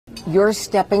You're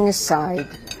stepping aside.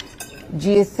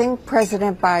 Do you think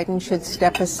President Biden should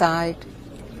step aside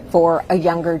for a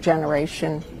younger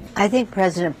generation? I think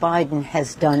President Biden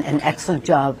has done an excellent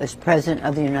job as President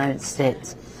of the United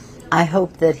States. I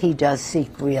hope that he does seek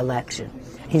re-election.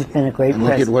 He's been a great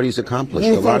president. Look at what he's accomplished.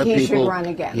 You a lot of think he people should run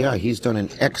again? Yeah, he's done an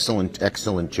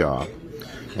excellent job.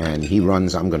 And he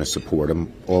runs, I'm going to support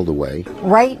him all the way.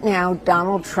 Right now,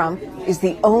 Donald Trump is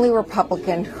the only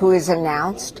Republican who has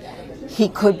announced he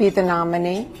could be the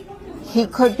nominee. He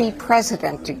could be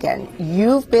president again.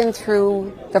 You've been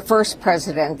through the first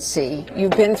presidency.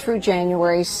 You've been through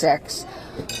January 6th.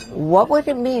 What would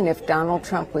it mean if Donald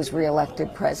Trump was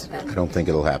reelected president? I don't think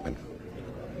it'll happen.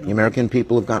 The American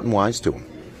people have gotten wise to him.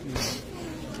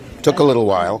 Took a little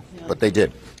while, but they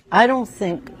did. I don't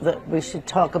think that we should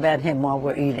talk about him while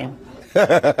we're eating.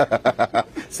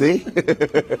 See?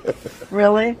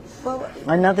 Really? Well,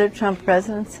 another Trump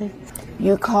presidency?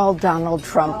 You call Donald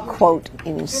Trump, quote,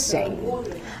 insane.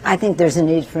 I think there's a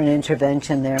need for an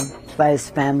intervention there by his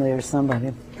family or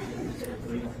somebody.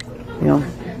 I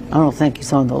don't think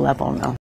he's on the level now.